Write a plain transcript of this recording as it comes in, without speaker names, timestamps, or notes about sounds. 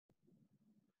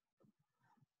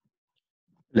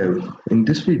Hello, in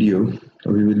this video,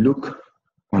 we will look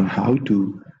on how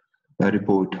to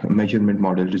report measurement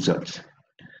model results.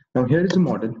 Now here is a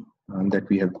model that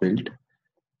we have built,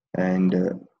 and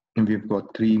we've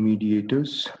got three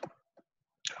mediators,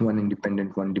 one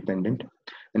independent, one dependent,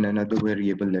 and another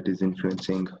variable that is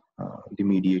influencing the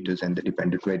mediators and the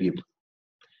dependent variable.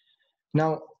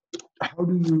 Now, how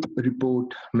do you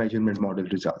report measurement model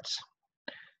results?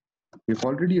 We've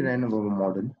already ran our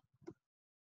model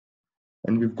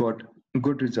and we've got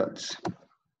good results.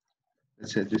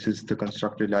 Let's say this is the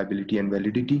construct reliability and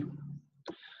validity.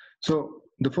 So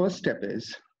the first step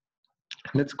is,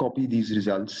 let's copy these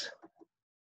results,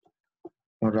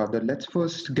 or rather let's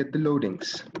first get the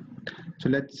loadings. So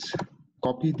let's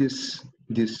copy this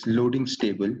loadings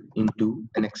table into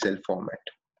an Excel format.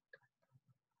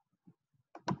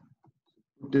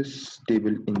 Put this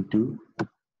table into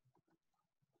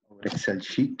our Excel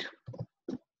sheet.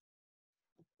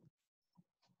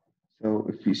 So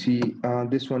if you see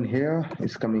this one here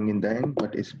is coming in the end,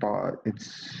 but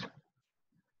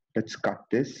let's cut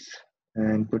this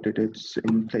and put it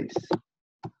in place.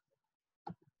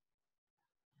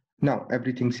 Now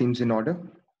everything seems in order.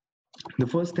 The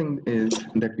first thing is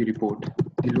that we report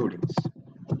the loadings.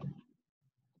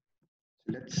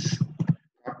 Let's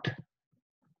cut and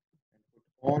put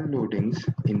all loadings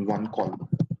in one column.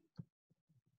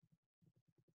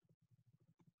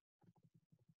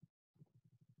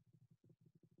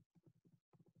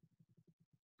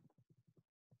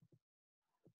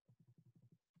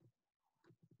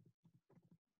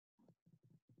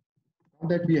 Now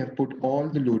that we have put all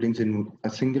the loadings in a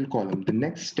single column, the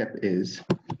next step is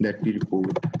that we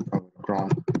report our cron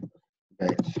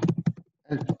batch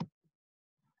alpha.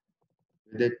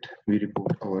 With it, we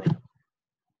report our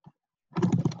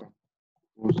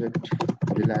composite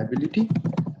reliability,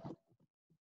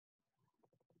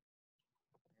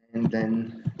 and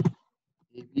then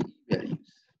ABE values.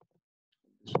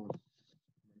 This was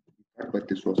cut, but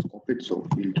this was copied, so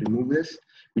we'll remove this.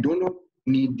 We don't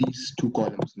need these two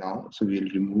columns now, so we'll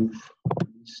remove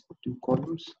these two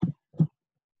columns.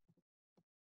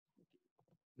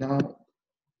 Now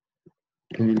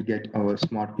we'll get our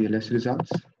SmartPLS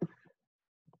results.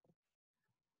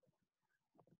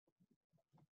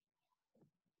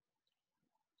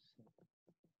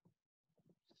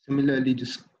 Similarly,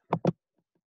 just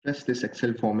press this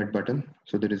Excel format button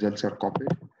so the results are copied,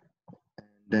 and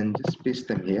then just paste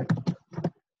them here.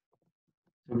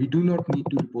 So we do not need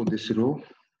to report this row,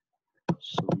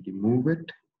 so we remove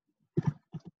it.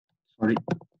 Sorry,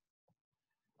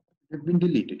 it has been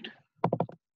deleted.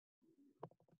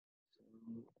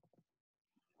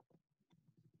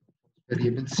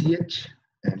 Variable ch,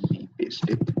 and we paste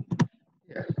it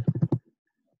here.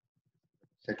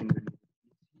 Second variable,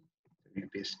 we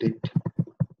paste it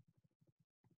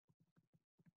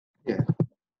here.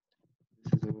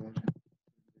 This is our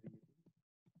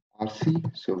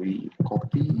RC, so we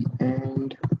copy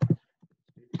and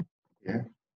paste it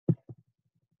here.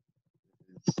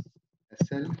 This is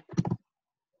SL,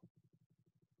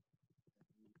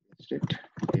 paste it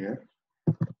here.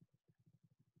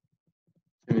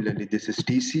 Similarly, this is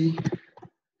TC,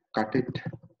 cut it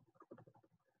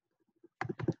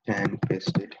and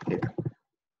paste it here.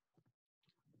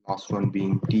 Last one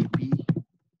being TP,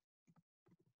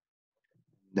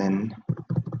 then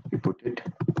you put it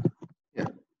here.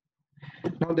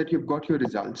 Now that you've got your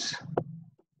results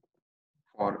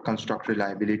for construct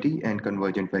reliability and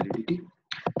convergent validity,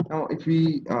 now if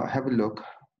we have a look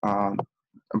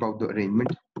about the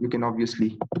arrangement, you can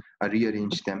obviously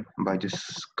rearrange them by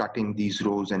just cutting these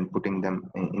rows and putting them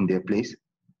in their place.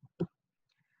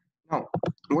 Now,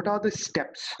 what are the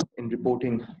steps in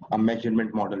reporting a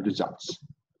measurement model results?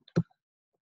 So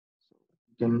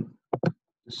you can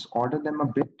just order them a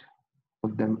bit,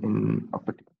 put them in a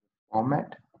particular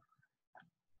format.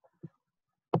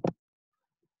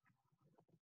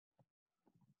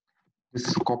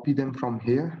 Just copy them from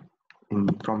here,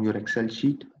 from your Excel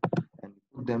sheet, and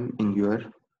put them in your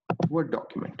Word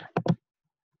document.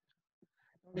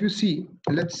 If you see,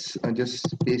 let's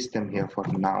just paste them here for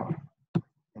now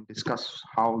and discuss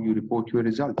how you report your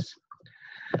results.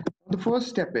 The first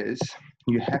step is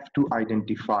you have to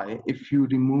identify if you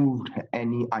removed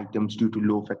any items due to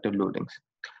low factor loadings.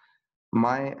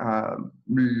 My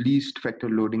least factor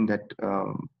loading that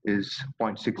is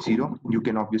 0.60. You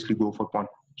can obviously go for 0.70,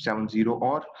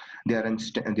 or there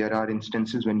are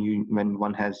instances when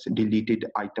one has deleted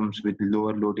items with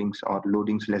lower loadings or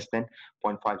loadings less than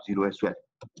 0.50 as well.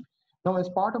 Now, as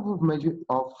part of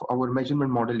our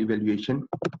measurement model evaluation,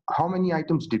 how many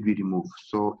items did we remove?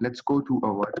 So let's go to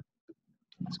our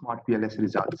SmartPLS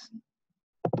results.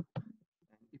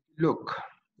 If you look,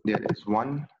 there is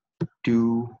 1,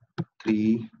 2,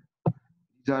 3.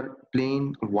 These are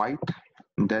plain white.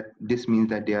 This means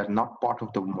that they are not part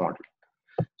of the model.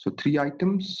 So 3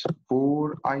 items,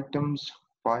 4 items,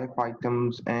 5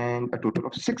 items, and a total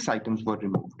of 6 items were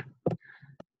removed.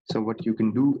 So what you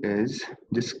can do is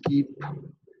just keep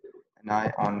an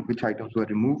eye on which items were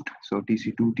removed. So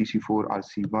TC2, TC4,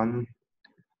 RC1.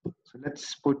 So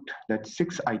let's put that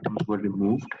 6 items were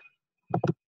removed.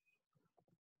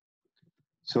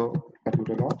 So a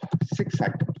total of 6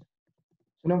 items.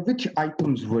 So now which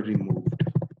items were removed?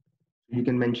 You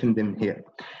can mention them here.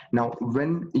 Now,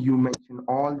 when you mention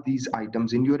all these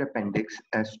items in your appendix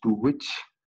as to which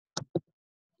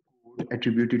code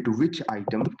attributed to which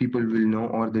item, people will know,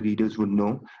 or the readers would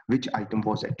know which item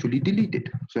was actually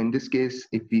deleted. So in this case,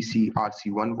 if we see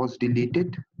RC1 was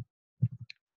deleted,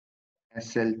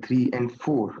 SL3 and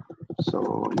 4. So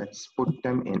let's put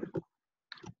them in.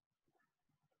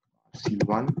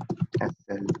 C1,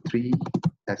 SL3,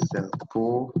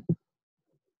 SL4,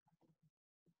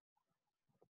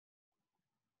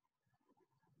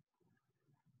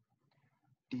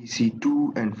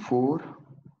 TC2 and 4,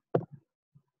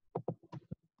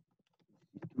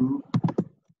 TC2,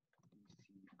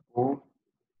 TC4,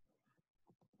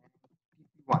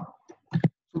 TC1.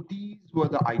 So these were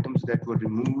the items that were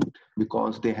removed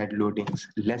because they had loadings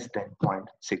less than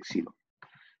 0.60.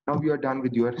 Now we are done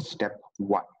with your step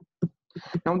 1.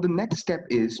 Now the next step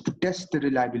is to test the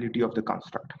reliability of the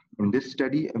construct. In this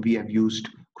study, we have used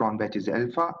Cronbach's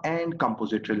alpha and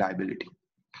composite reliability.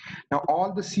 Now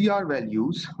all the CR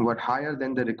values were higher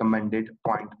than the recommended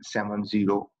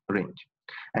 0.70 range.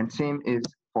 And same is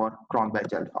for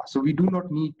Cronbach alpha. So we do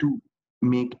not need to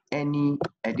make any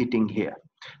editing here.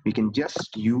 We can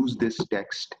just use this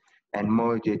text and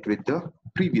merge it with the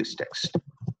previous text.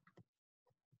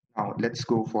 Now let's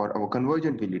go for our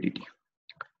convergent validity.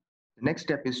 The next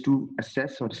step is to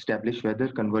assess or establish whether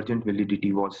convergent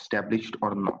validity was established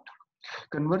or not.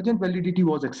 Convergent validity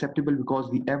was acceptable because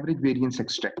the average variance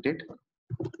extracted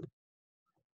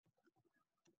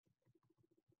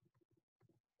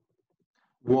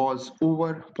was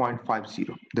over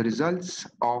 0.50. The results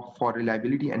for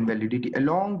reliability and validity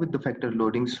along with the factor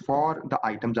loadings for the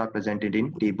items are presented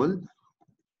in table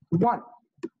 1.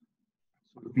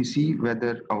 So we see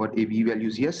whether our AVE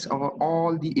values, yes,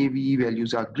 all the AVE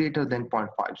values are greater than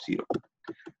 0.50.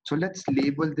 So let's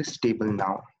label this table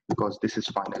now because this is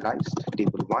finalized.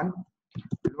 Table 1,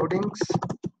 loadings,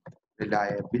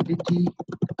 reliability,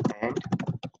 and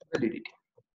validity.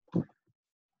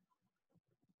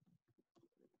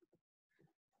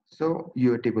 So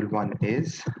your table 1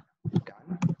 is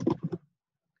done.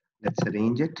 Let's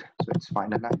arrange it so it's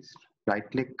finalized. Right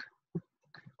click,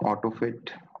 auto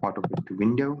fit to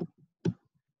window,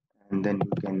 and then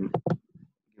you can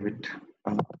give it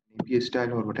an APA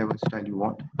style or whatever style you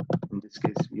want. In this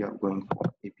case, we are going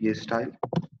for APA style.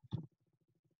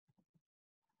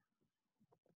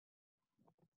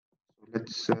 So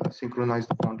let's synchronize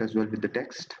the font as well with the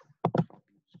text.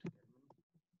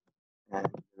 And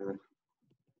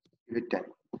give it 10.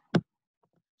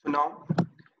 So now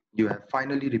you have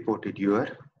finally reported your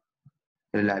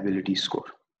reliability score.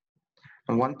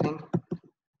 And one thing,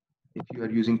 if you are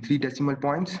using 3 decimal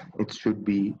points, it should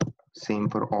be same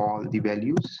for all the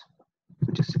values.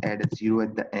 So just add a 0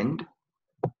 at the end.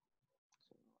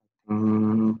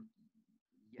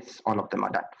 Yes, all of them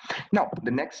are done. Now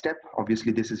the next step,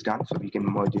 obviously this is done, so we can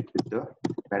merge it with the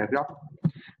paragraph.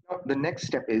 Now the next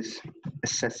step is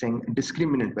assessing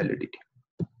discriminant validity.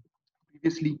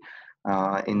 Previously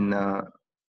in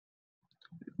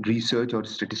research or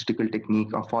statistical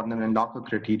technique, a Fortner and Locker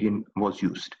criterion was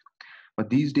used. But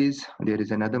these days, there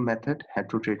is another method,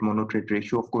 heterotrait monotrait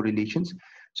ratio of correlations.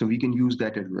 So we can use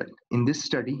that as well. In this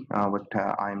study, what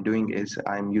I'm doing is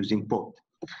I'm using both.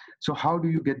 So how do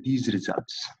you get these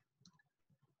results?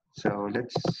 So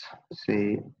let's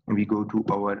say we go to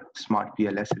our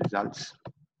SmartPLS results.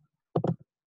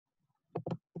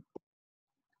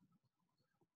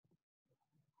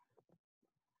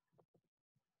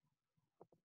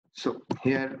 So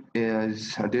here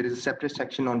is, there is a separate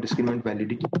section on discriminant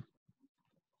validity.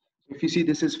 If you see,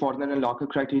 this is Fortner and Locker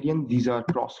criterion. These are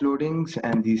cross loadings,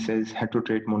 and this is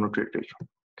heterotrait monotrait ratio.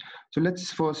 So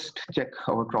let's first check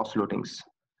our cross loadings.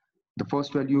 The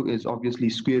first value is obviously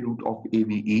square root of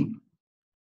AVE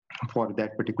for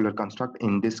that particular construct.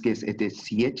 In this case, it is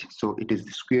CH. So it is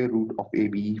the square root of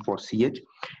AVE for CH,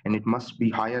 and it must be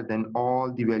higher than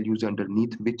all the values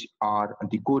underneath, which are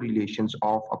the correlations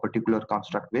of a particular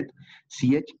construct with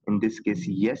CH. In this case,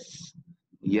 yes,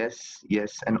 yes,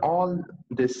 yes, and all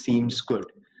this seems good.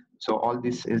 So all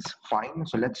this is fine.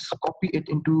 So let's copy it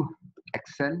into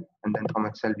Excel, and then from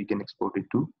Excel we can export it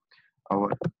to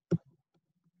our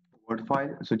Word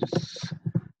file. So just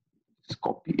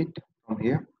copy it from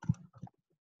here.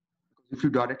 If you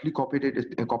directly copy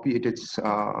it, it's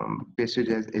pasted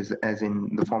as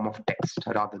in the form of text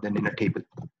rather than in a table.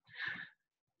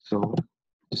 So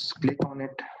just click on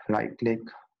it, right click,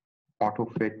 auto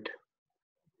fit,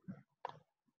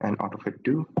 and auto fit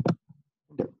to.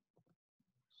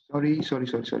 Sorry. So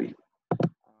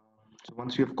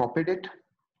once you have copied it,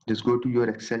 just go to your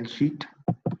Excel sheet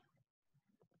and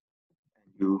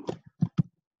you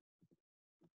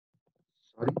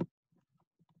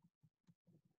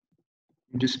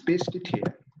just paste it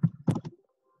here.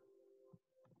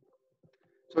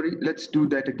 Sorry, let's do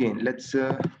that again. Let's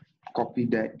copy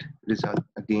that result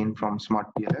again from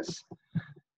SmartPLS.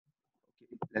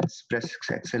 Okay, let's press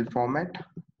Excel format,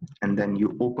 and then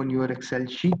you open your Excel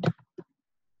sheet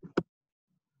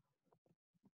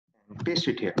and paste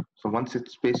it here. So once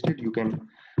it's pasted, you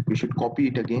should copy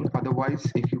it again. Otherwise,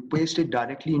 if you paste it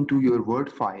directly into your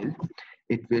Word file,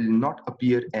 it will not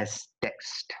appear as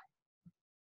text.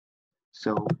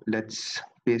 So let's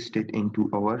paste it into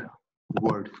our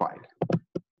Word file.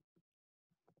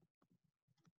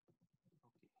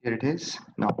 Here it is.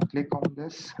 Now click on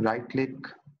this, right click,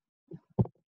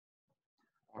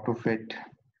 auto fit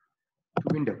to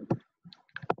window.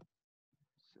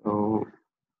 So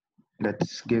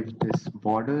let's give this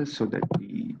borders so that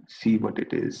we see what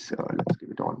it is. Let's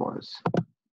give it all borders.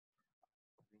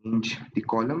 Arrange the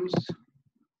columns.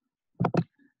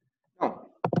 Now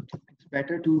it's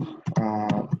better to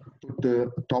put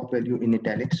the top value in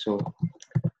italics,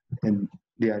 and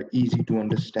they are easy to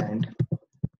understand.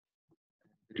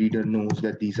 The reader knows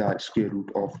that these are square root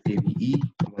of AVE.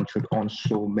 One should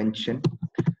also mention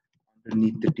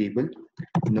underneath the table,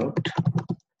 note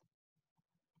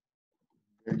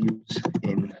values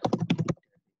in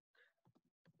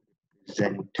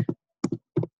represent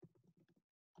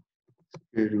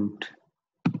square root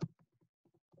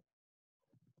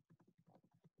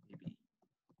AVE.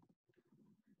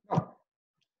 Now,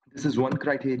 this is one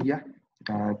criteria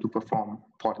to perform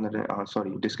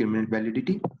discriminant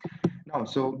validity. Now,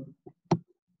 so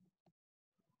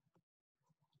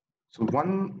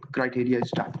one criteria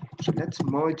is done. So let's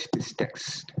merge this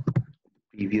text,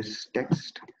 previous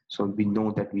text. So we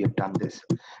know that we have done this.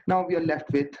 Now we are left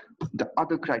with the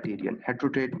other criterion,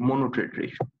 heterotrait monotrade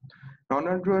ratio. Now in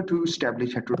order to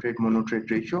establish heterotrait monotrade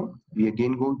ratio, we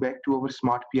again go back to our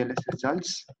SmartPLS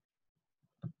results.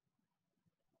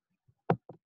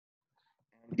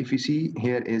 And if you see,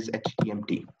 here is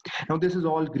HTMT. Now this is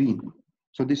all green.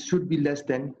 So this should be less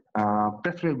than,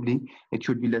 preferably it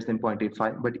should be less than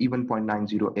 0.85, but even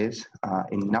 0.90 is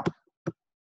enough.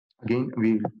 Again,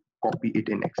 we'll copy it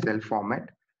in Excel format,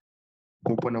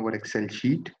 open our Excel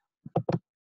sheet,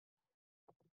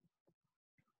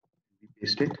 we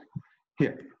paste it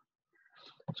here.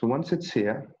 So once it's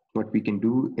here, what we can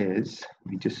do is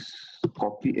we just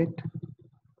copy it,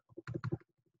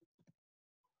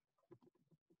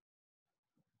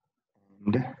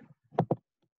 and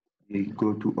we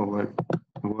go to our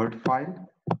Word file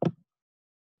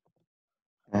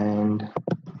and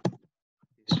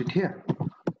paste it here.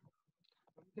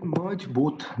 We can merge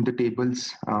both the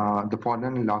tables, the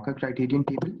Fortner and Larker criterion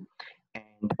table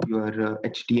and your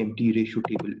HTMT ratio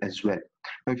table as well.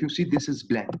 Now, if you see, this is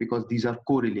blank because these are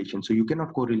correlations. So you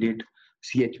cannot correlate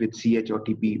CH with CH or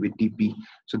TP with TP.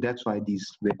 So that's why these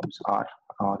values are,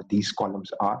 these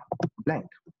columns are blank.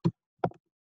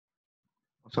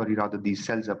 Sorry, rather these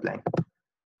cells are blank.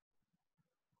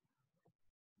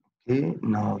 Okay,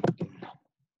 now you can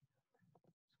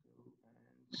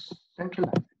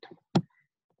centralize it.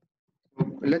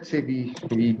 So let's say we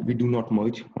do not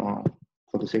merge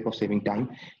for the sake of saving time.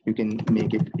 You can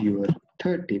make it your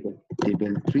third table,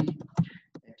 table 3,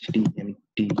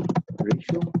 HTMT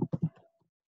ratio.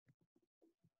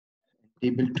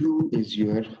 Table 2 is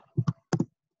your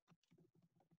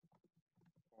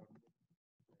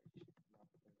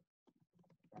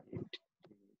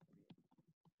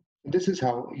This is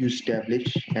how you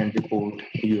establish and report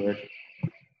your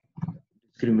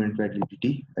discriminant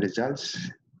validity results.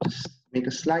 Just make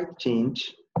a slight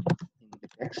change in the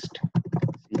text,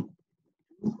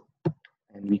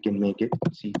 and we can make it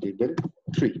C table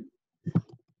 3. Thank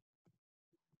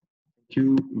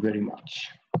you very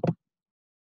much.